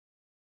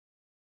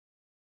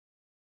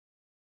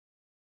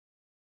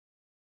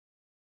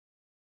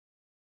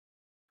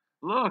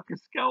Look, a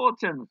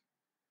skeleton.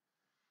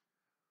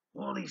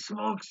 Holy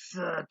smokes,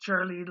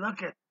 Charlie,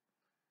 look at.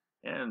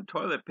 And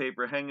toilet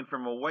paper hanging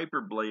from a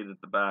wiper blade at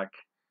the back.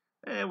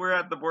 Hey, we're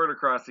at the border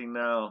crossing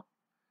now.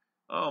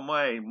 Oh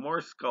my,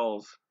 more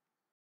skulls.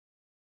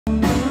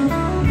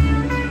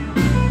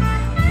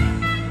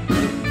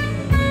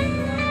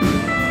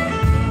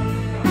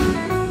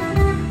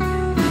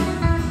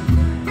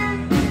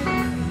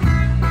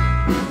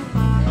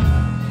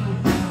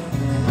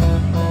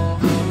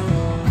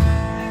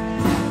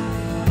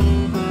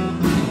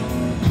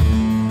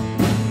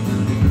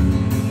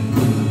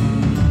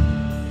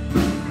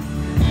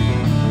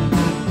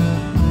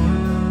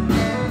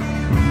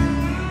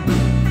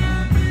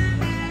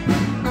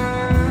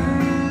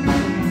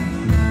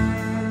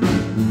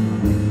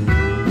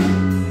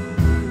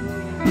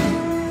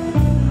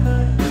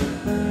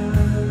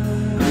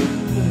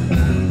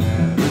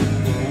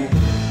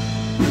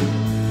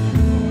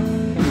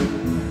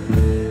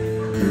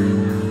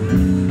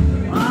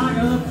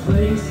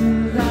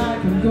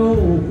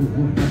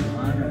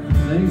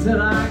 Things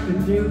that I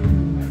can do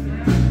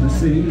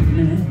this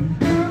evening.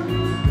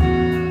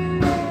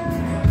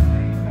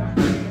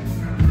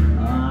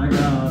 I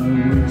got a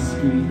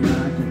whiskey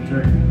I can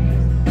drink.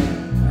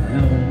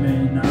 Help me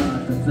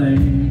not to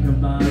think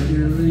about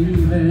you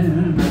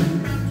leaving.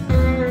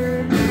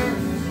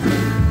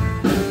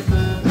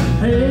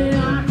 Hey, I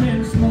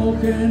can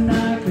smoke and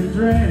I can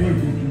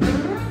drink.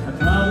 I'll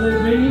probably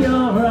be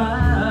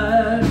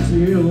alright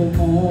till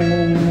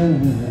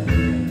morning.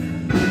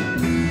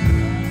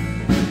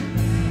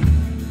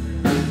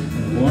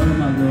 What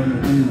am I gonna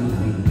do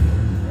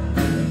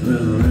for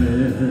the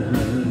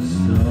rest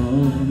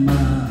of my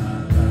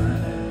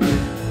life?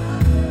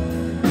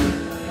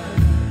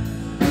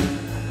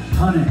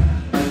 Honey,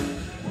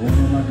 what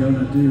am I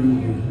gonna do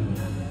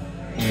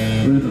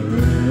for the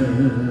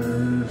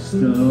rest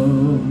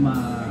of my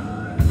life?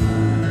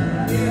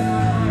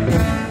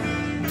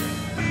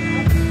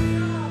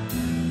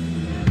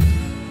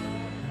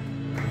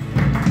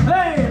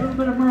 Hey, a little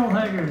bit of Merle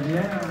Haggard,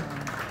 yeah.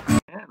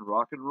 And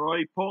Rock and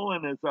Roy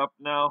Poland is up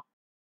now.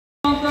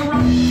 The rock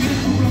and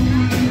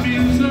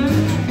music,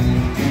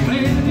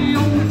 play the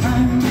old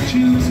time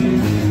choosing.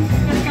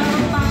 It's got a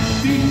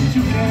backbeat,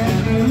 you can't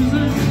lose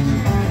it.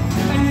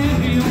 Play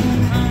the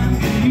old time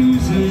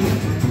music,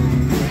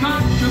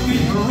 got to be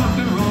rock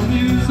and roll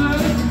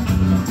music.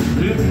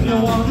 If you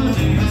wanna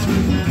dance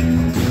with me,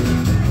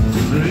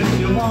 if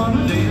you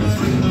wanna dance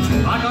with me,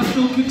 I got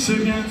no kicks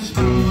against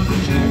the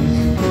chance.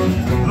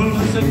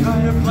 Who's the guy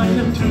you're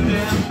playing too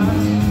damn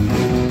fast?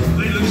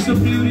 They lose the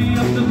beauty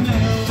of the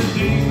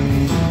melody.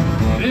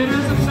 It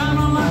doesn't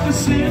sound like a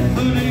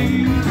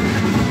symphony.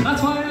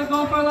 That's why I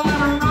go for that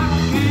rock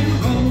and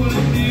roll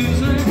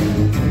music.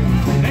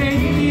 Hey,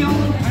 the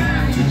old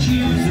time to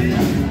choose it.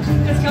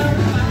 It's got a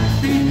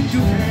backbeat,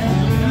 you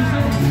can't lose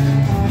it.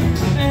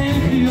 Hey,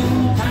 the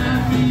old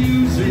time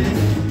music.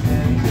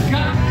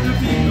 Got to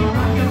be the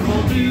rock and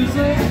roll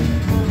music.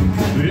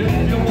 If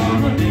you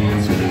wanna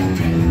dance with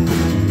me,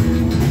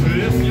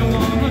 if you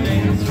wanna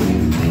dance with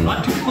me, I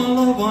took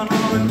follow one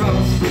all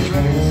across the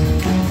tracks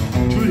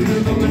to hear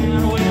the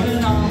band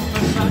wailing off the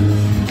side.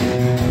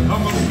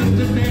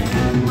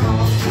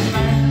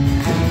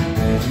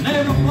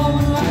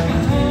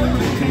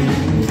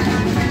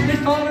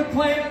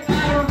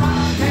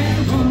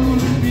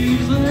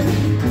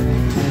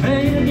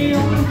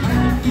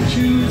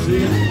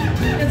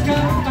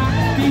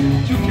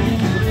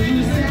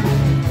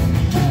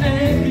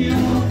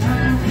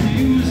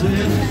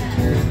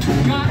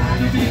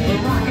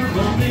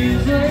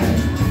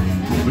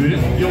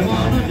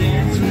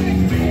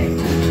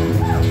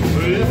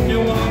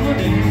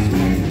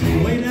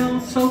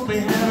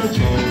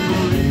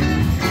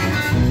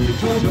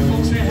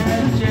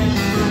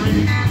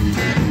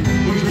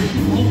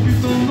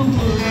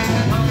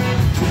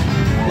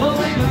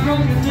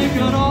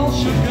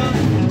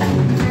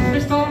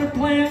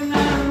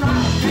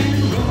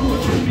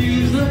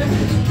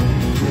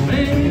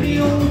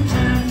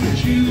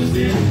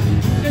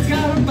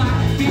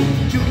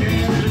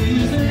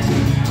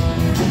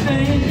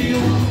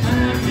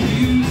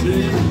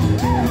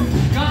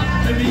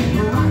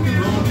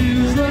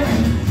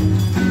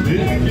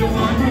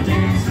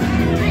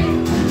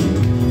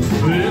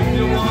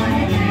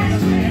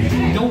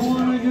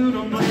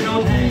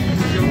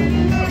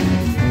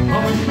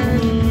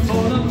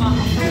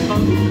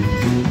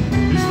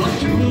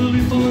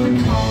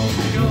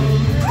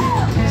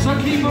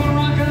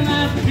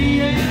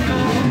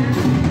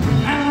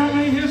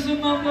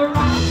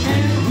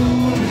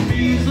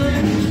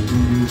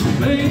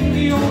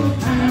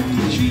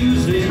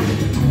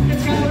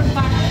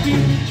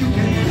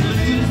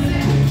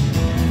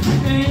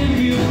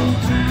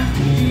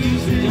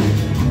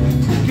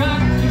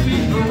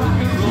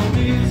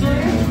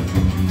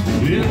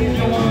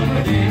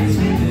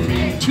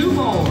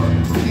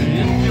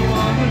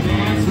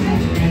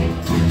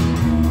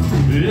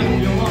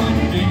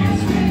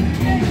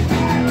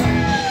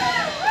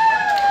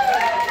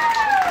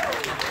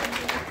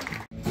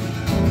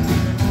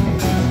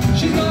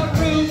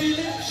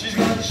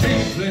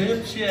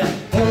 lips, yeah.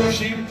 Oh,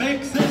 she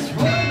makes this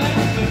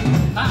romantic.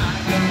 I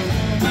got a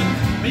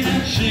woman, me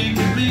that she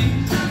can be.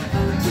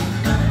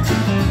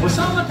 Well,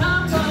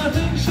 sometimes I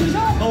think she's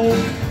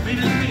almost mean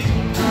as me.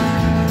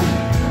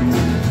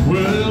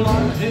 Well, I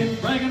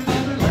hate bragging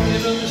about her like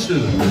it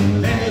understood.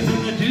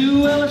 Anything to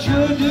do, well, I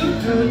sure do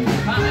good.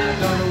 I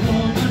got a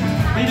woman,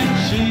 me that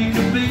she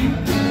can be.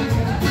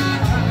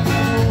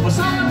 Well,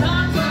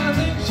 sometimes I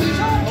think she's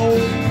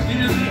almost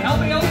mean as me. Help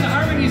me out in the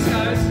harmonies,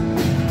 guys.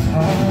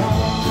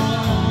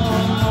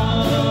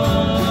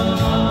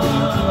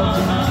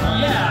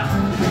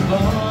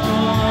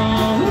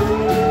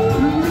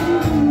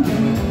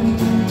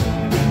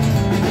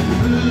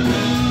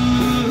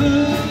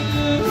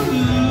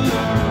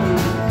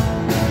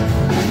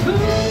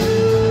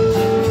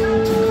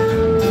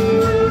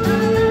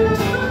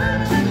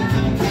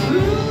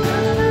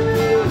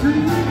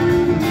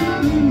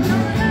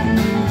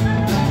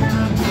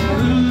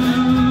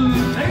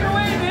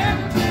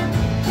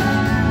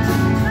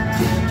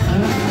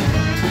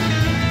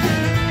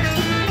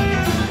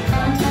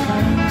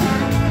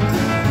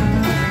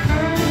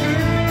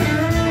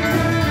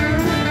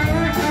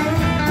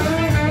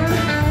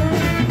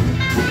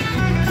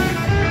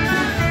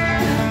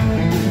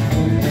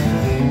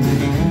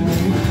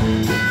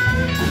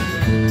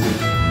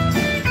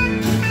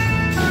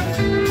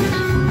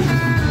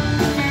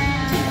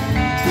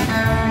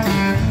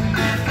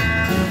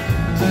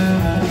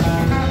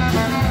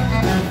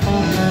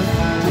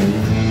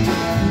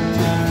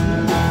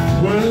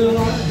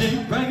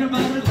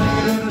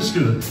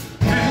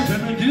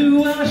 Anything to do,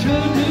 well, I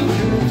sure do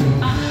good.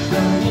 I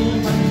got a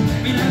woman,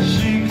 me that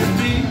she can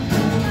be.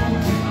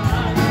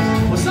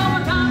 Well,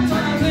 sometimes I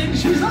think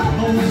she's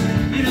almost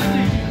me that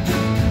me.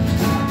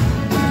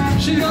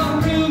 She's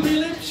got ruby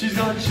lips, she's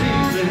got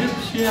shapely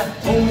hips, yeah.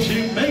 Oh,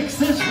 she makes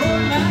this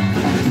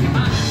romantic. I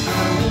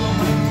got a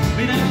woman,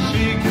 me that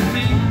she can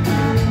be.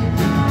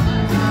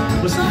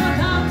 Well,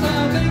 sometimes I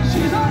think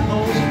she's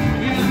almost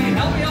me that me.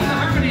 Help me out the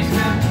harmonies,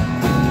 man.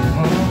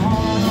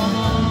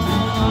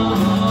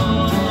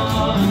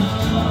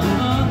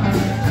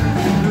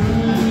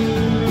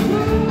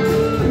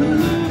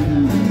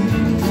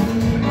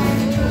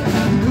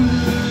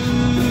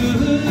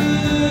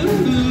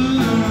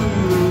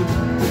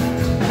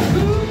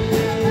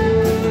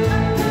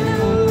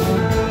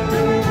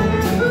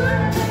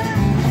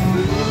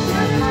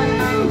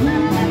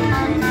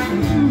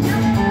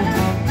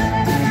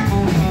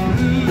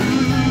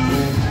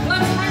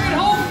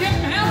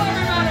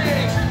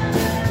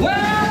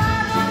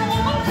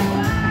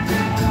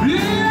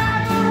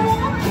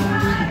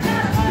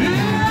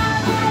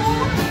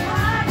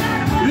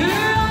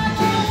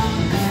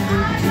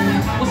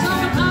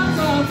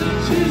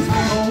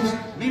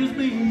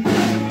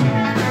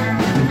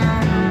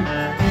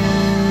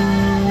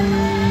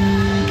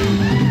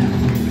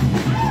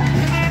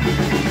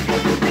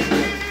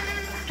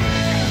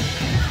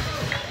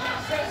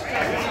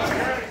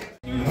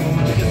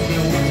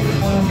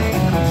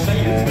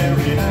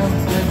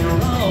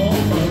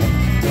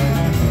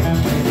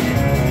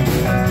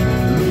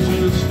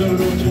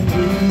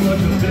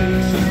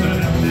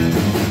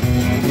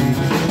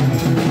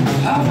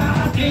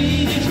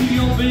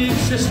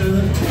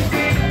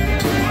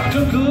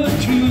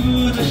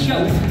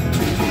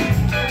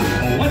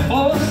 Went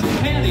for some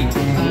candy,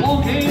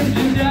 along came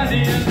to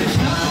daddy, and they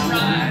stopped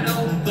right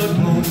on the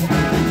road.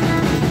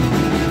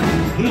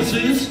 Little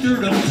sister,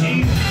 don't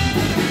cheat.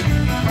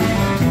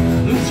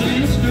 Little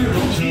sister,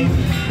 don't cheat.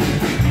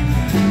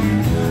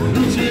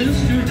 Little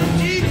sister, don't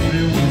cheat.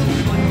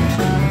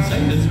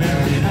 Say this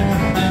very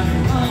night and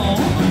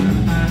wrong.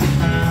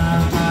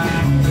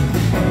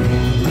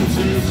 Little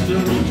sister,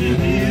 don't you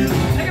hear?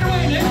 Take it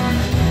away, Nick.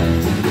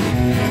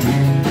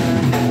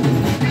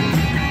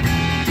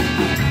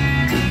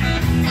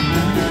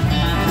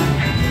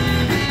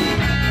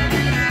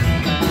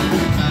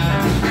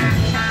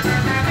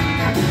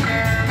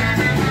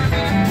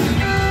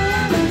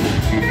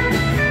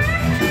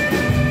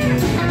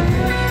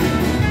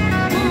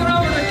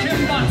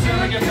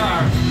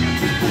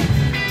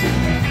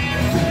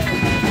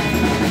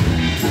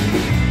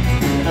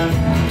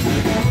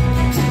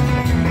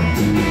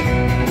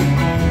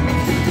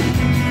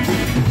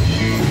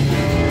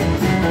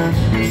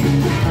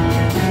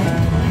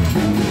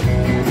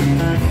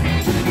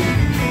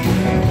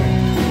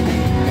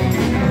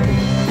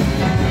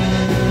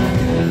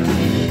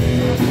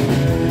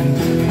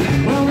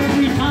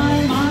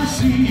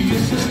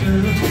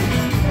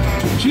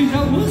 She's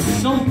out with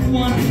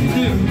someone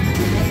new.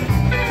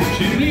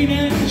 She's mean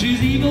and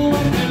she's evil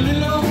and a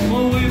little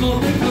evil.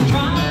 Think I'll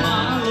try my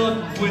luck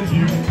with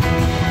you.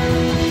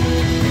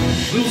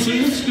 Little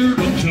sister,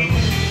 don't choke.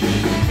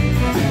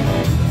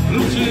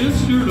 Little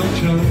sister, don't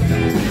choke.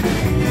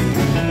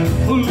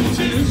 Oh, little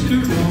sister,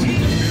 don't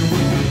interfere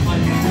with the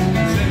fight.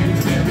 Say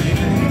it's very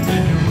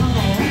and you're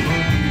wrong.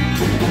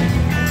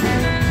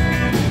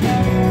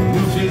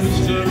 Little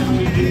sister, don't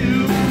you do?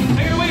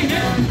 Take it away, Nick.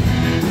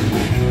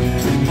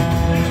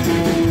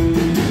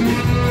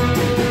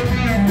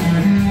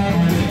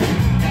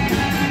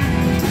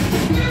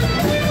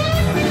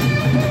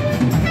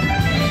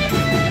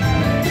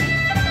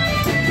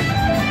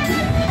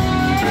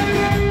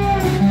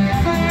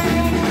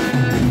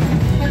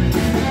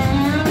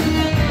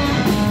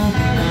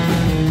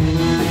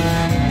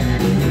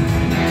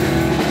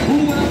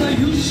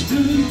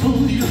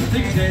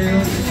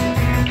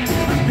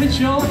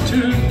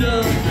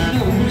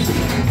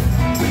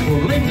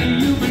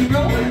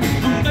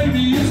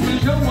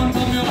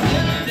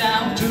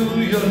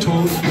 a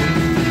toast.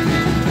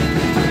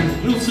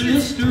 Little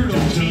sister,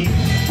 don't you?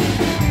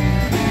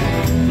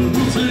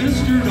 Little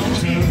sister,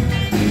 don't you?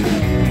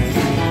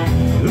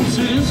 Little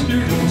sister,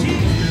 don't you?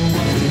 Still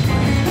want to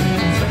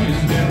say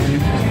it's very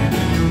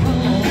you're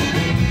wrong.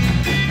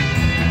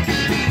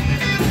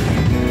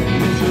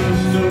 Little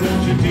sister,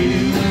 don't you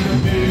deal with the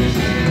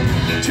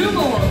big? Two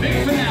more, big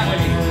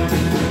finale.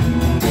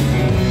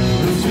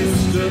 Little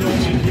sister,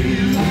 don't you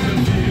deal with the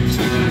big?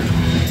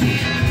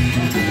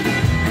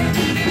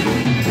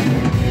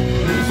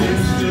 Little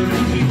sister,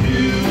 don't you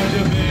deal with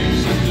the big?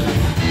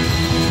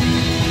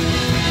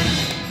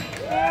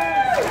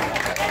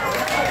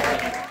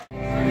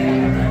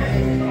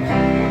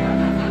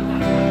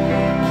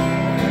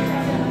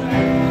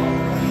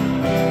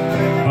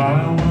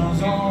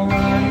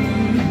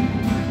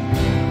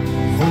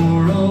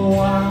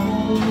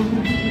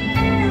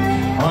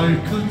 I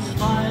could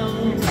smile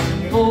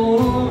for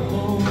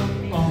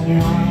a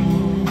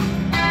while.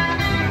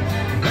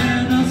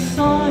 Then I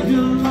saw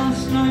you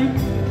last night.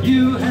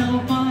 You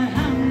held my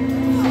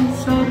hand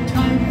so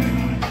tight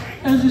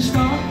as you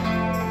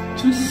stopped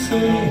to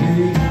say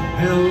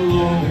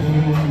hello.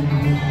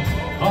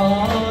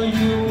 Oh,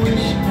 you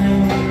wish me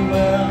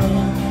well.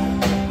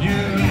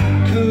 You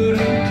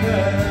couldn't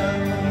tell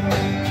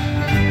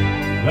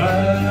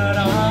that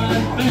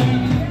I'd been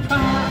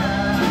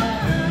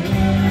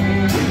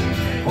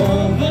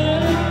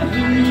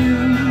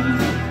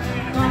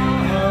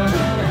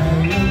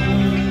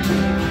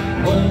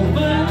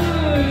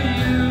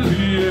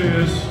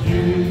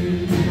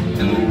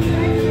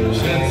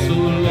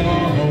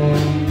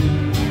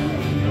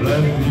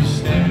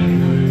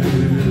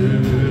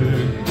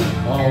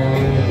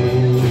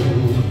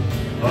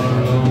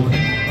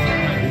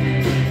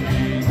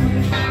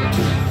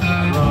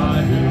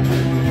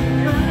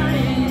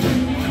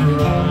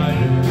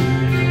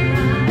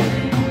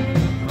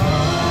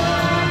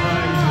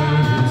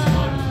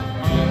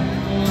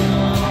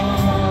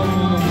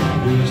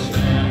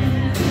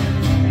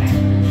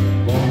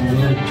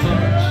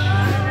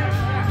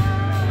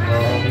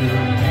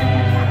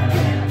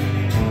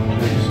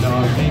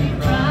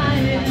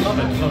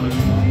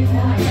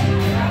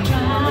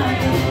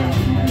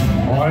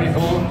I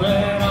thought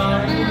that I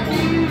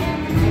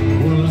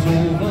was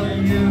over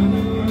you,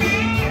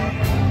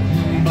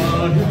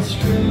 but it's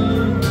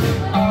true,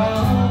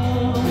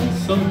 oh,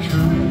 so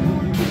true.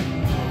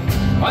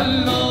 I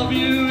love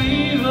you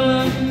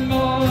even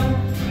more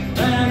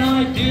than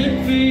I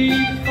did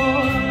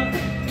before,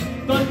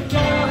 but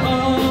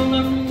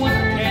darling, what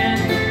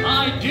can I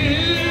do?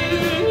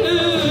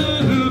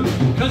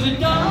 'Cause it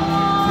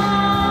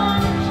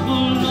does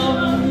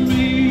love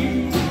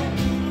me,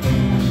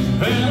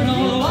 and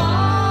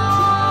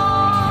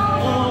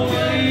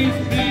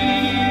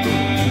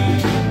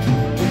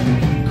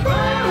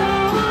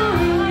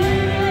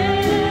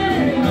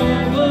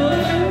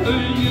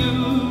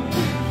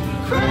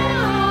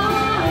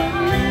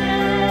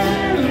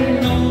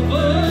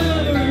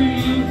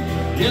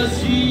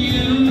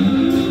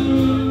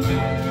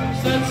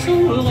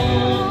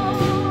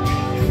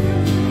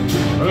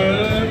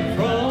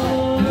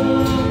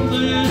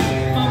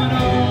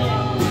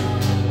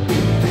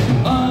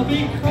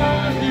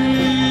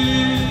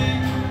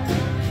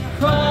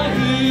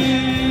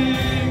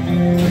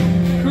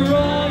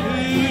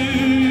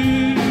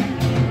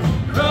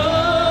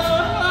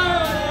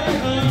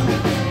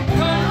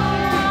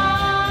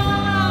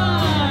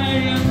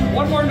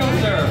one more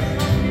note there.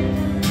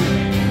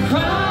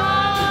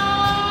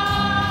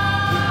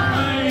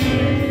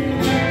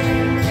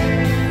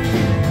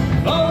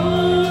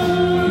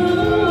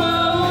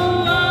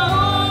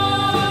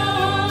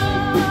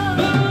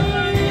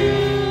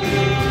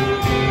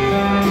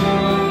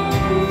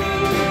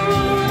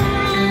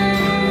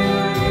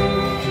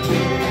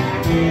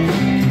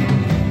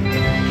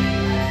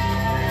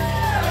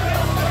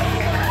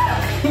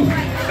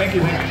 Thank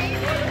you.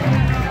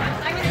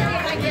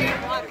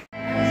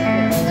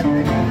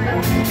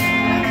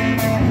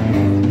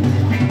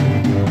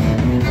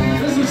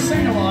 This is a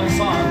sing-along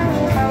song.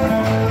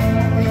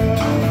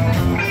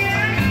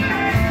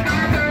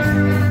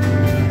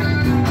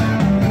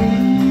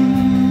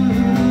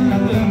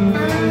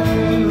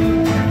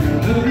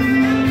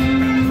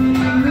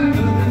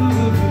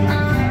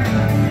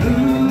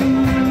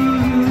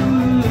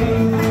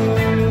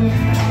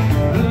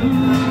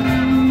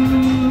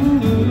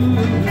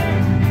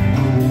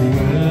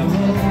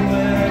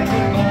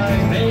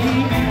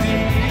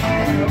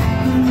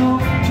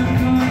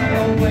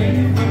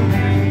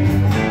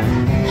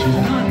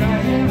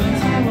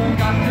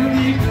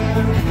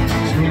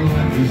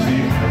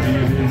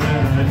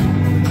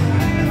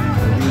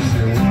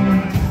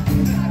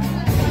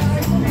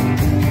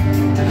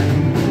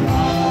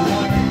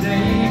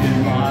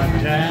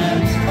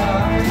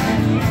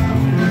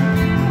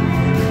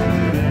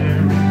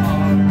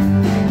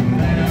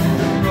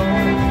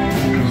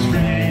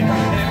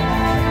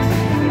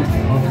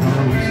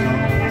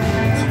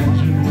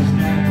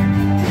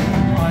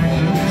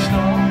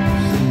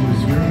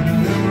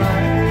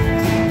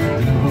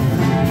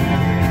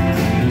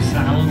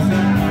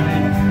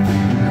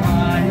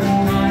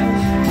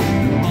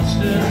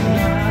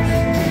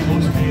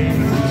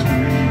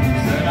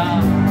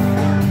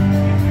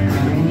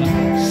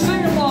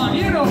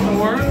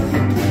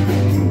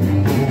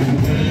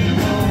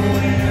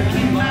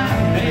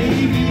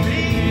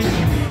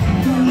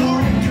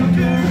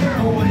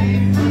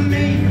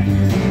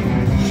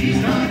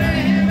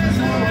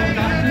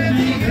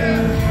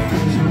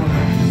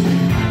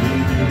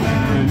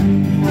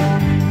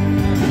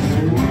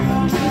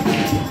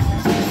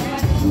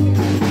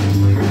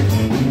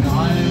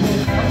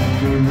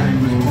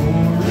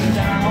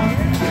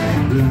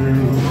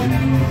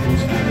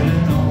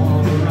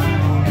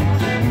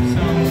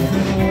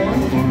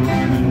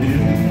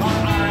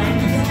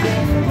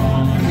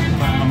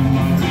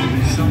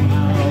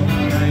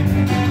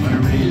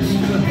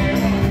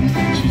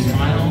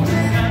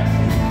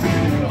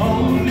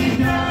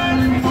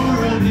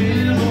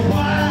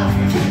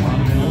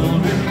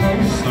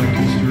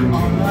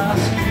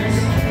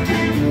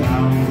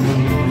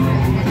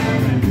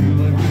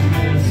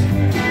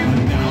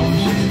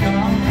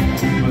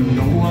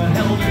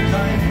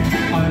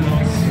 I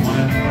lost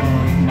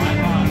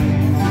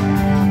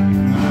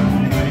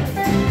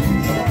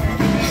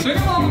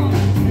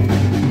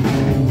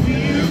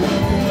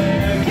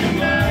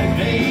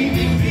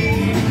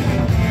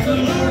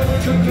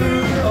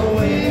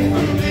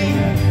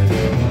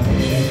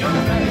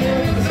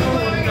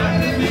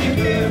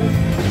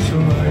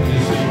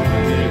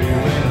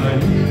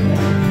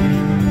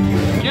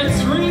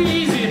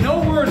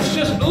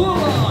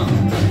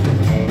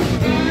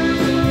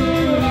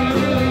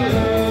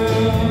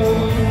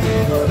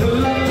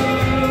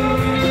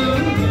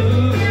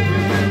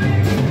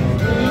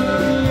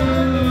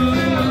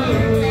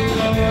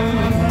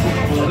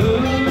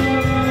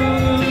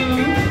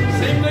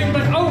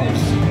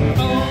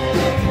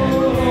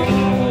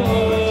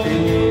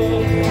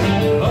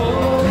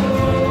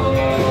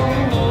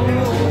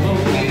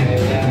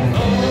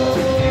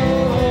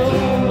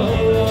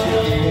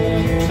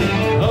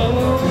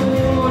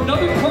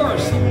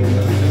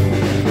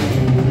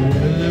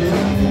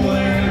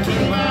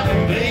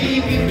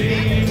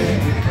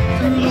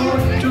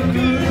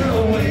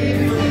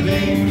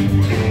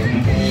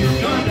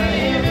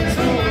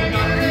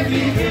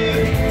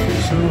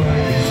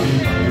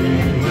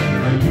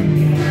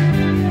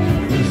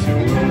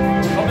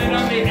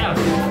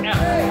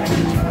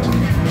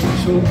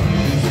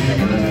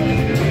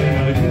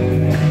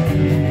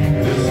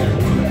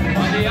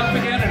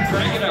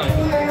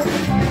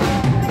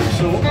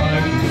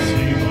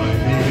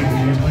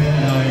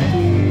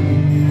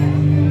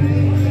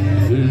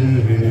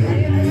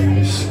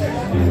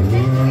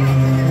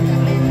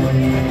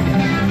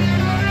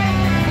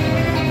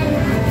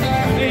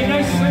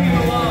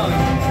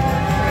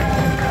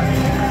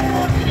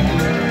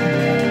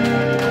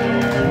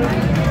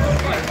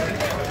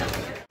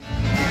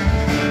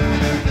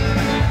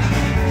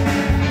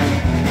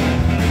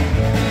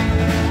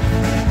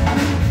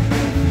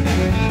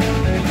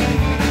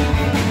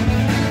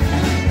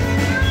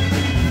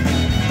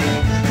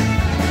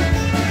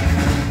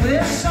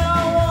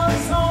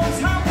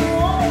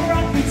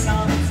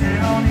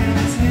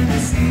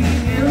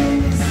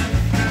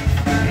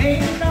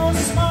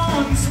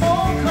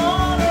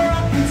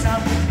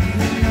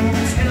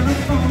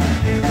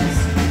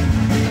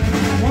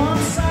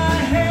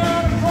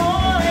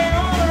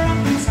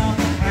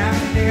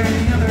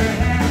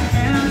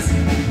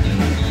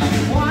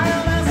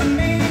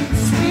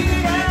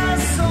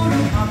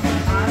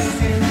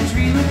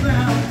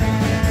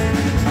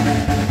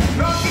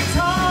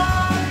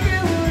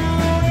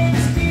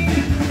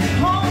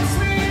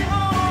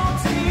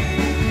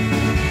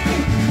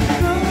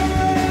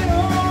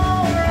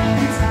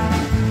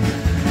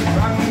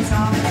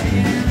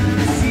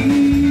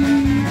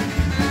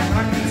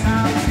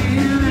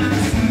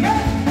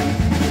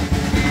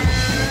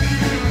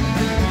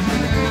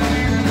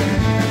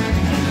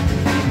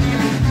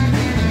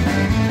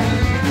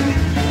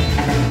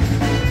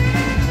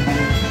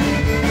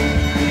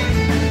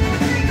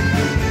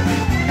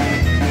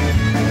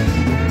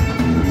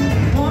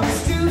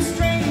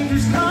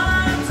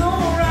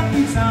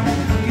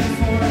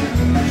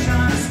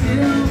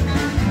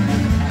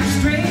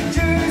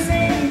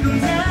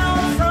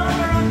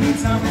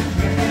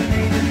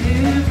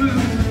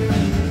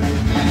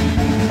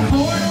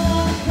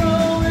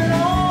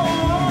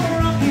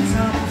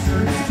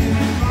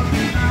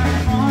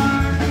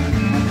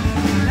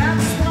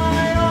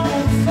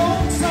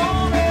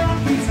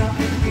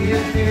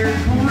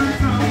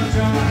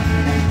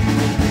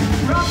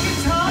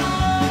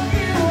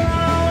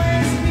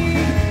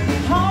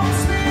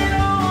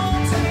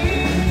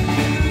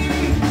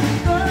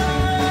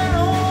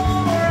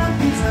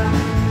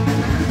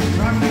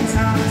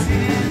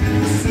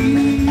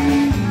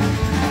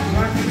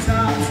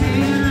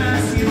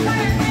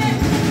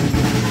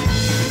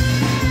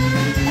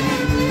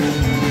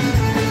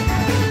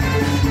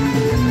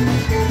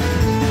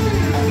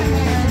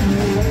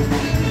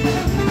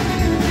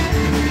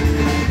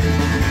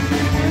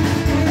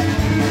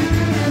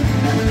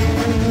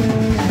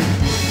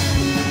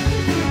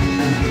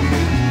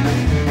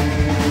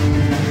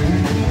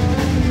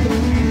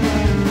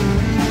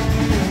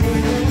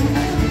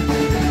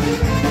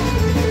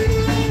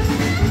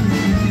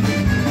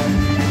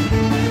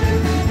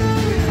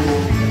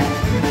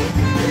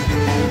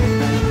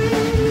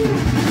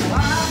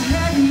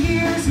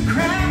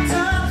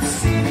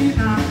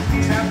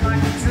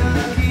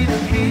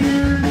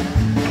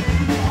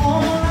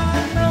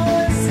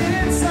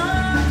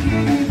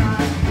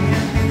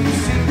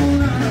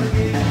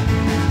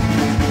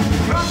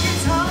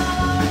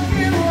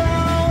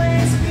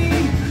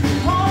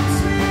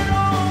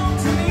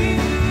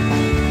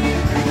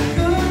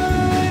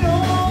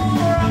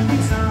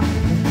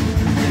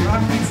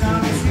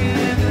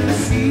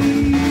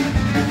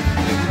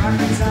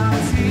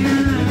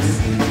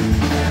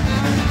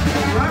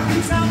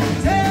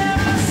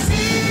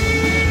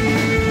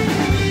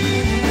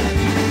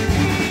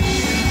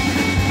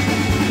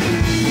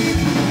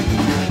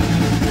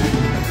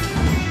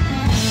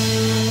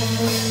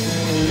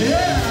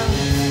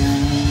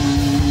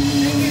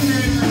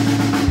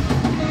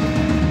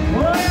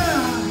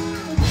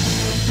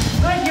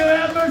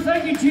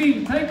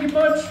Thank you,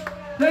 Butch.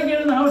 Thank you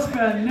to the house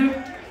band, Nick,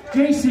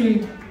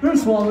 JC,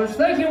 Bruce Walrus.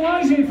 Thank you,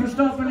 YG, for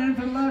stopping in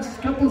for the last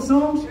couple of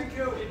songs.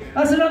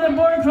 That's another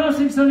Border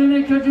Crossing Sunday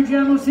Night Country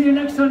Jam. We'll see you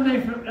next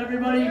Sunday,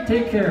 everybody.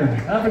 Take care.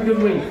 Have a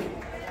good week.